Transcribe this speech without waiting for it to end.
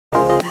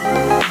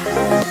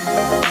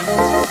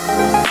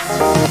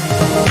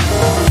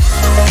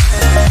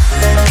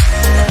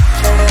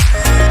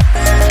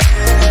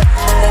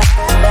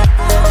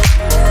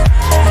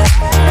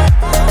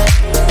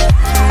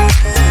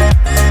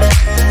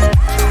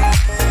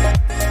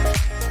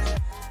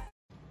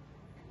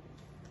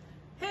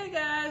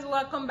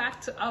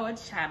back to our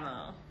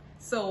channel.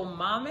 So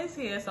mom is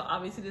here, so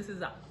obviously this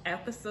is an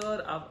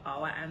episode of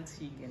Our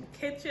Antiguan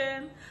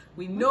Kitchen.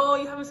 We know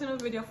you haven't seen a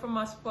video from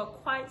us for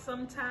quite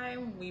some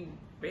time. We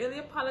really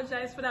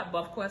apologize for that, but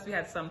of course we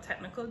had some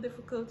technical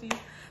difficulties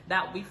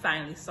that we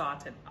finally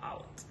sorted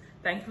out.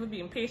 Thank you for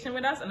being patient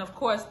with us, and of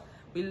course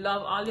we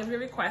love all of your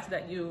requests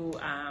that you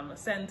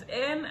sent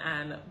in,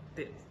 and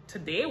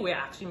today we're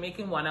actually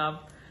making one of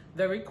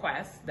the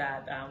request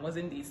that was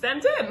indeed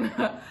sent in.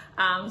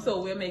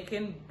 So we're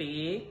making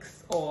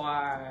bakes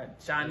or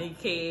Johnny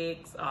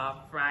cakes or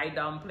fried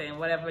dumpling,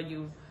 whatever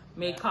you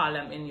may call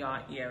them in your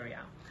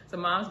area. So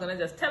mom's gonna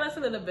just tell us a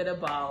little bit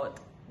about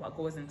what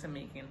goes into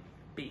making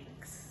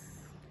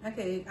bakes.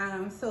 Okay,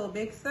 so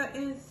bakes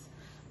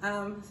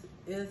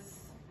is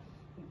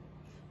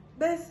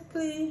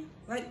basically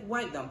like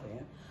white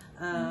dumpling.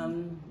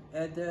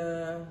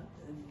 The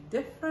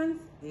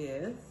difference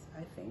is,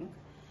 I think,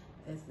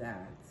 is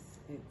that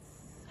it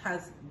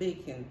has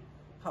baking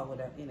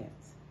powder in it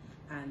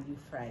and you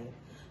fry it.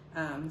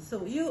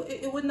 So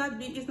it would not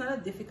be, it's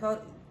not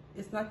difficult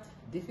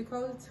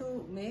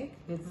to make.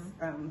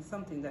 It's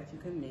something that you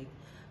can make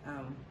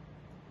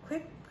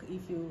quick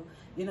if you're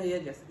in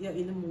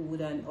the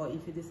mood, and or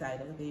if you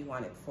decide, okay, you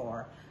want it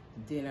for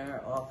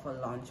dinner or for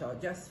lunch or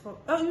just for,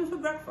 or even for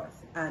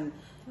breakfast. And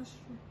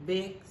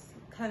bakes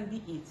can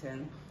be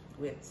eaten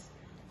with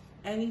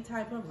any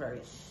type of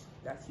relish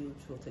that you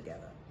throw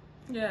together.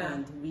 Yeah,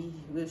 and we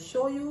will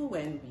show you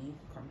when we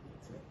come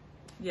to it.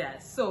 Yeah,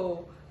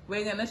 so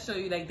we're gonna show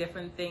you like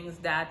different things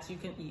that you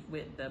can eat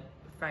with the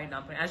fried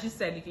dumpling. As you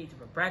said, you can eat it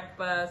for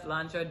breakfast,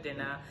 lunch, or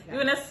dinner,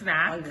 even a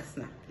snack. Or a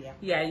snack, yeah.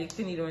 Yeah, you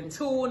can eat it with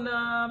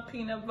tuna,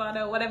 peanut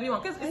butter, whatever you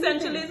want. Because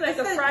essentially it's like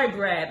a fried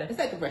bread. It's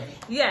like a bread.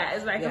 Yeah,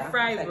 it's like a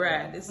fried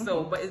bread. It's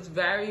so, but it's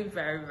very,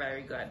 very,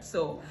 very good.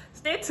 So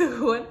stay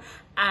tuned,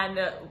 and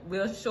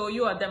we'll show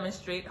you or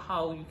demonstrate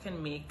how you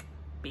can make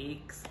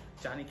bakes,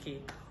 Johnny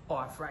cake,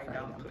 or fried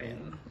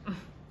dumpling.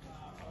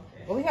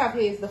 What we have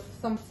here is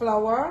some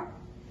flour,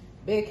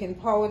 baking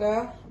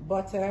powder,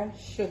 butter,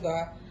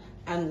 sugar,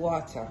 and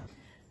water.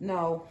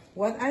 Now,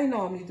 what I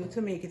normally do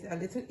to make it a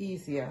little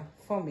easier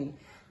for me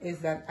is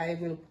that I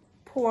will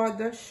pour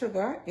the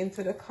sugar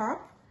into the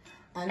cup,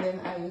 and then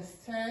I will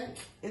stir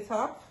it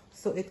up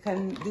so it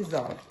can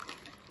dissolve.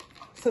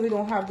 So we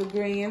don't have the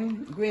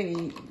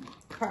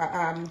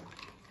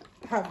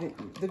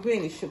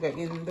grainy sugar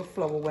in the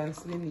flour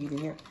once we're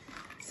kneading it.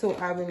 So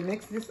I will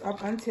mix this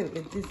up until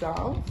it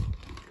dissolves.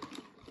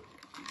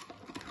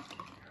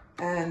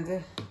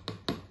 And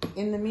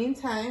in the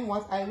meantime,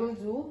 what I will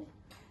do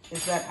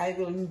is that I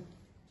will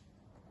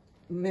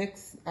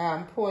mix,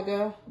 pour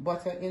the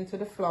butter into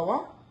the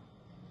flour.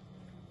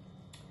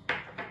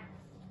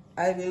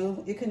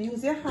 You can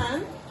use your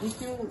hand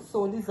if you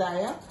so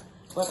desire,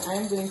 but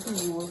I'm going to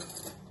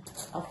use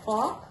a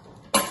fork.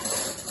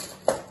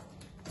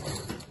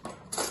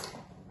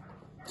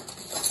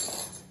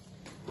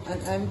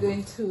 And I'm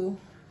going to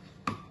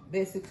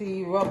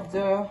basically rub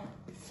the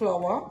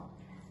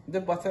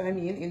butter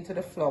into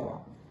the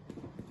flour.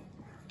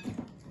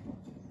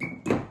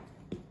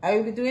 I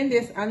will be doing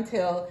this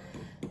until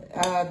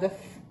the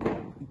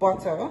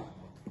butter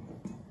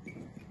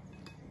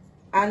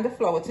and the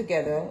flour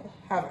together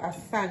have a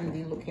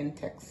sandy looking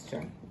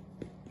texture.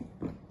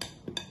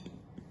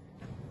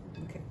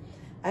 Okay,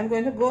 I'm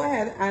going to go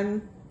ahead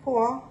and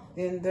pour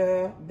in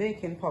the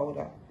baking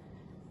powder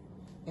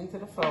into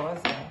the flour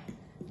as well.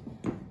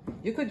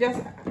 You could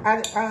just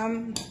add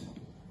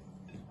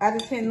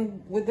it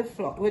in with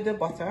the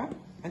butter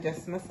and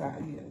just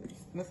massage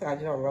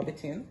it or rub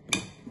it in.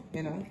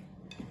 You know,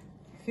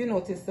 if you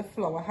notice, the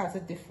flour has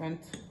it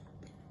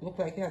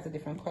has a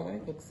different color.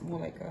 It looks more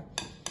like a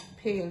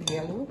pale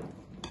yellow.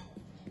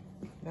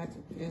 That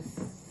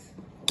is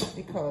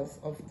because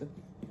of the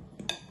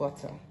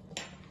butter.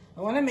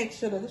 I want to make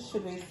sure that the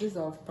sugar is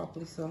dissolved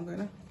properly, so I'm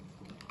gonna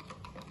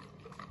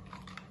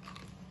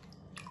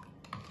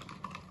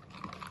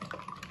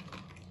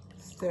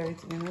stir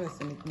it in a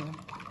little bit more.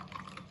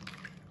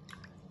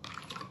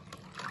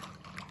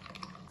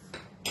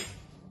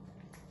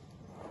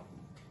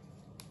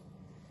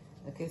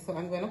 Okay, so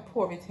I'm going to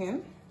pour it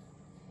in,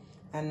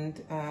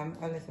 and a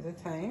little at a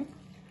time,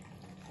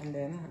 and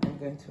then I'm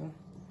going to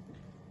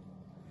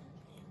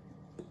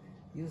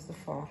use the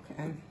fork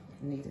and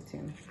knead it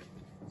in.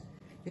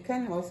 You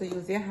can also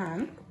use your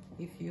hand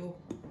if you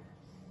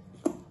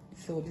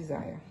so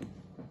desire.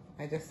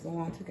 I just don't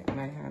want to get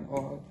my hand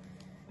all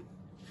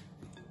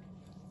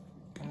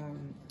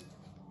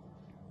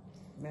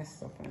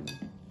messed up and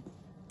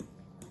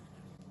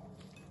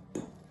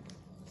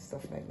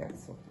stuff like that.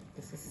 So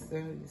this is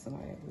the reason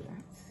why I do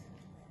that.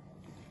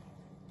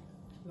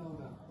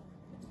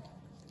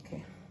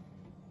 Okay.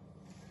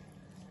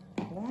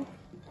 One.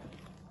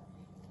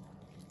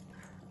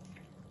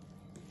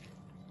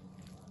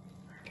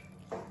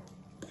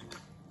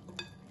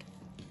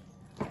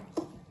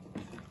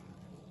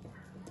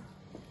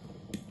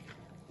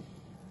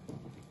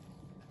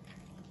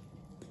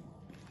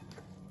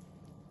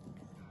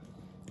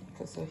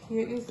 So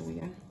here is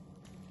where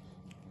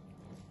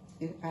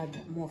it add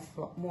more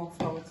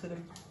flour to the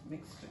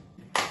mixture.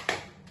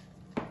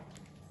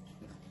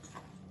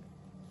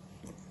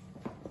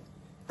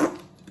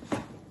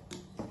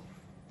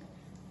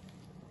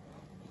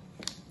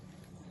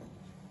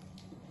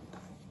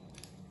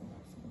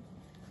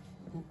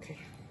 Okay,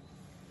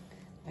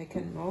 I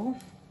can now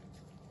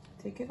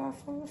take it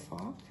off of the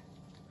fork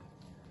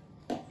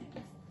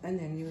and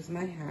then use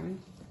my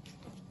hand.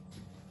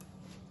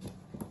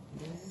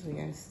 This is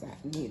where I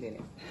start kneading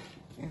it.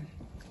 Yeah.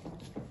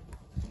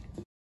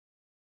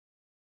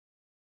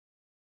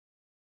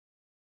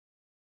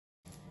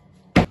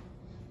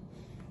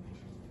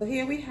 So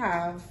here we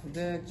have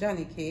the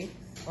Johnny cakes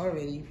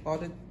already, or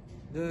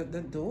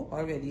the dough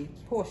already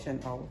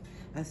portioned out.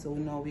 And so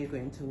now we're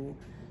going to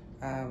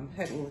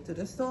head over to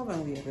the stove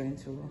and we are going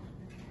to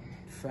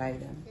fry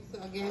them. Okay, so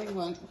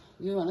again,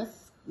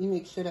 you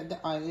make sure that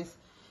the oil is,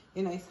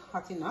 is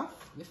hot enough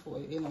before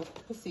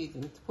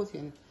proceeding to put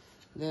in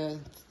the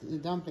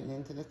dumpling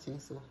into the thing.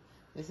 So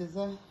this is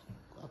a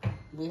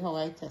way how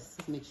I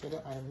test to make sure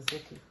the oil is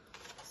okay.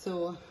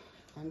 So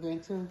I'm going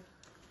to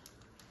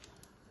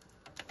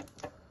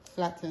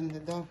flatten the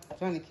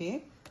Johnny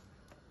cake,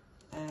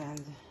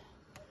 and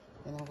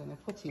then I'm going to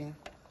put in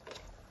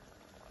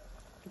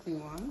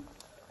one.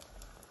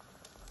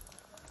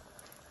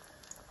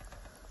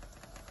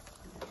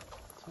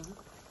 Okay.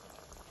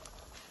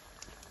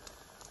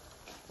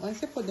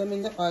 Once you put them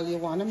in the oil, you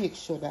want to make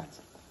sure that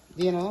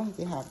they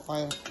have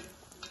oil.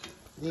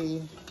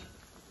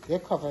 They're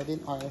covered in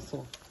oil.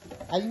 So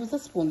I use a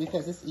spoon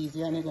because it's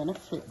easier, and you're going to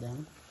flip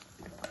them.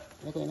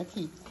 You're going to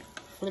keep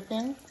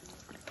flipping.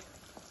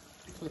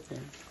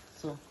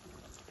 So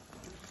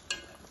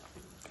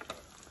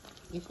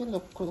if you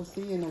look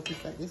closely, you notice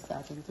that they're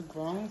starting to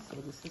brown. So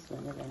this is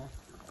when you're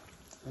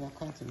gonna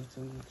continue to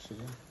make sure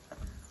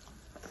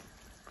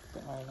the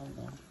oil on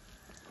them.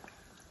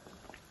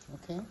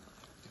 Okay,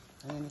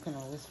 and then you can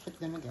always flip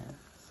them again.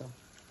 So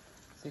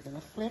you're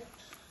gonna flip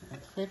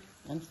and flip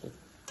and flip.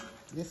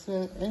 This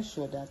will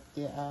ensure that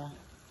they are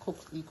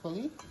cooked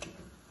equally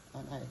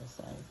on either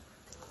side.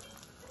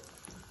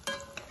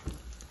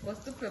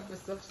 What's the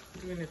purpose of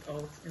doing it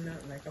out in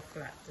like a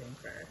flat thing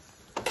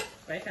first?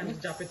 Why can't you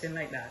drop it in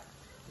like that?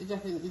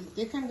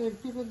 They can do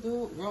it. People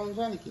do round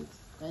Johnny cakes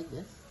like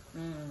this.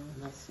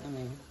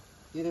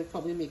 You'll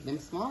probably make them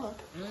smaller.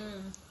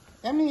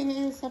 I mean,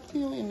 it's up to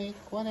you. You make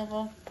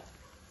whatever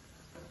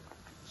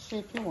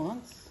shape you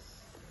want.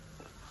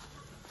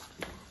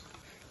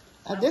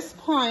 At this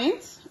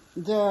point,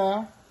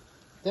 the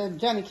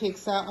Johnny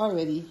cakes are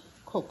already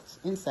cooked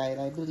inside,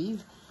 I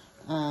believe.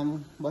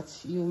 But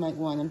you might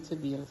want them to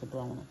be a little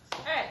browner.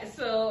 Alright,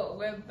 so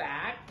we're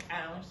back.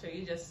 I'm sure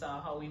you just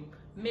saw how we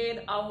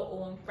made our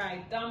own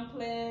fried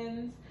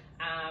dumplings.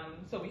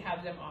 So we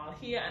have them all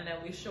here, and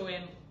then we're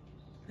showing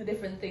the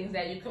different things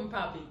that you can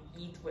probably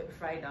eat with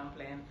fried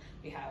dumpling.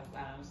 We have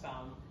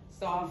some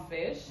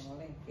sawfish,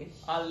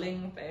 or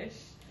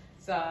lingfish,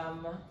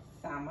 some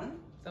salmon,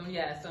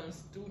 some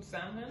stewed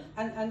salmon,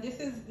 and this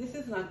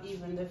is not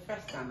even the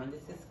fresh salmon.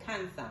 This is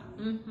canned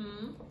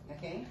salmon.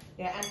 Okay.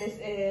 Yeah, and this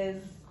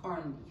is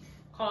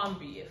corned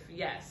beef.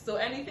 Yes. So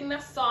anything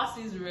that's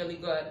saucy is really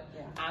good.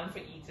 Yeah. For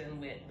eating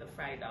with the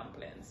fried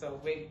dumplings. So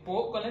we're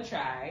both gonna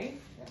try.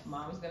 Yes.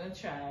 Mom's gonna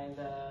try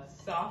the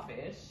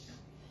sawfish.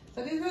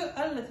 So these are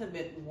a little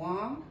bit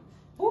warm.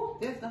 Oh,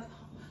 it's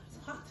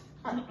hot.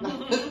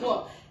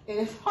 No, it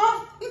is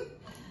hot.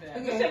 Yeah.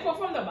 Okay. Just put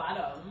from the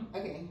bottom.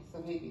 Okay.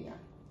 So maybe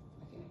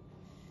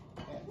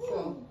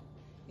so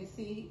you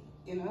see,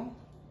 this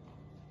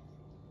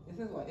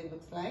is what it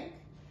looks like.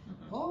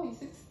 Oh, you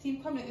see the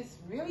steam coming. It's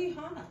really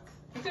hot.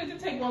 You should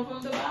take one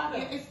from the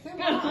bottom. Yeah, it's still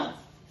hot.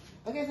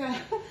 Okay,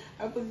 so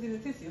I'll put it in the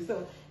tissue.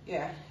 So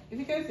yeah, if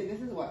you can see,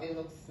 this is what it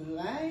looks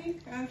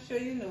like. I'm sure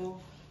you know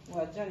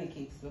what Johnny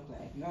cakes look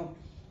like. No,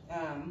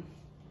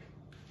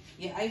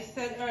 yeah, I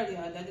said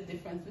earlier that the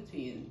difference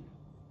between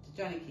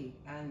the Johnny cake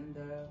and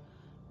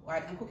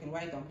cooking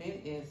white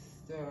dumpling is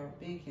the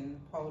baking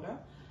powder.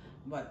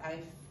 But I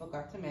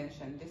forgot to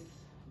mention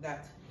the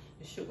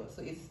sugar.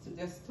 So it's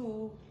just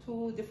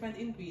two different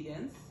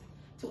ingredients,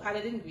 two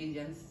added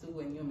ingredients to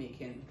when you're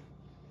making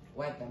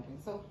white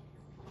dumplings. So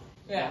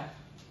yeah.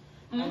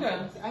 I'm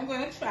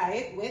going to try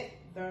it with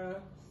the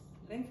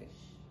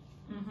lingfish.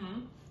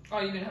 Oh,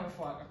 you didn't have a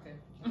fork,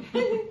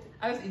 okay.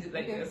 I just eat it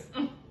like this.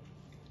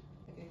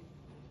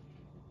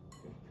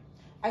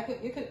 Okay.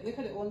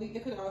 You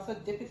could also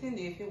dip it in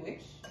there if you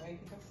wish, right?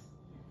 Because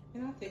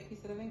take a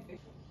piece of the lingfish.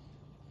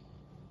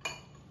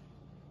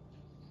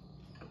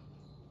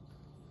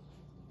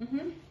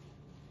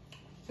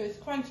 So it's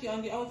crunchy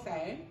on the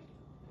outside,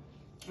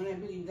 and I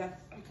believe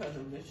that's because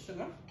of the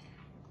sugar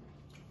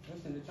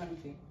that's in the Johnny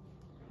cake.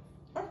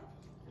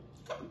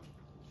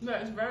 Yeah,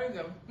 it's very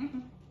good.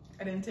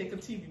 I didn't take a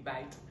TV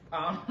bite,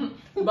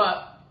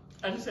 but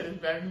as I said, it's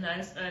very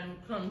nice and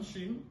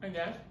crunchy, I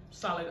guess.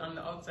 Solid on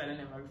the outside and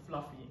then very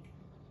fluffy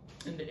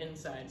in the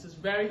inside. So it's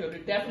very good. We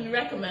definitely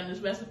recommend this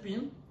recipe.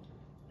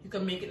 You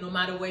can make it no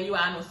matter where you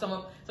are. I know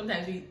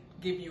sometimes we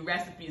give you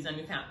recipes and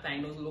you can't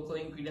find those local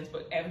ingredients,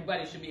 but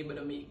everybody should be able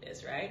to make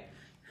this, right?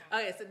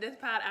 Okay, so this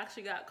part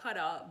actually got cut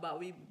out, but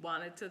we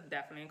wanted to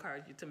definitely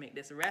encourage you to make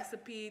this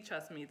recipe.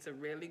 Trust me, it's a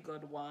really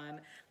good one.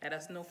 Let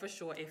us know for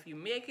sure if you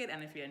make it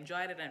and if you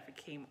enjoyed it and if it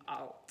came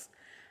out.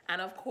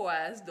 And of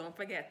course, don't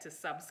forget to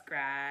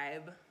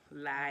subscribe,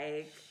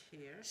 like,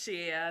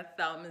 share,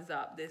 thumbs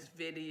up this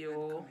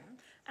video,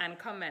 and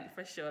comment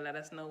for sure. Let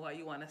us know what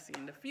you want to see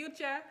in the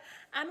future.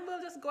 And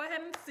we'll just go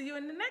ahead and see you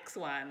in the next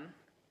one.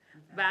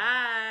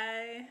 Bye.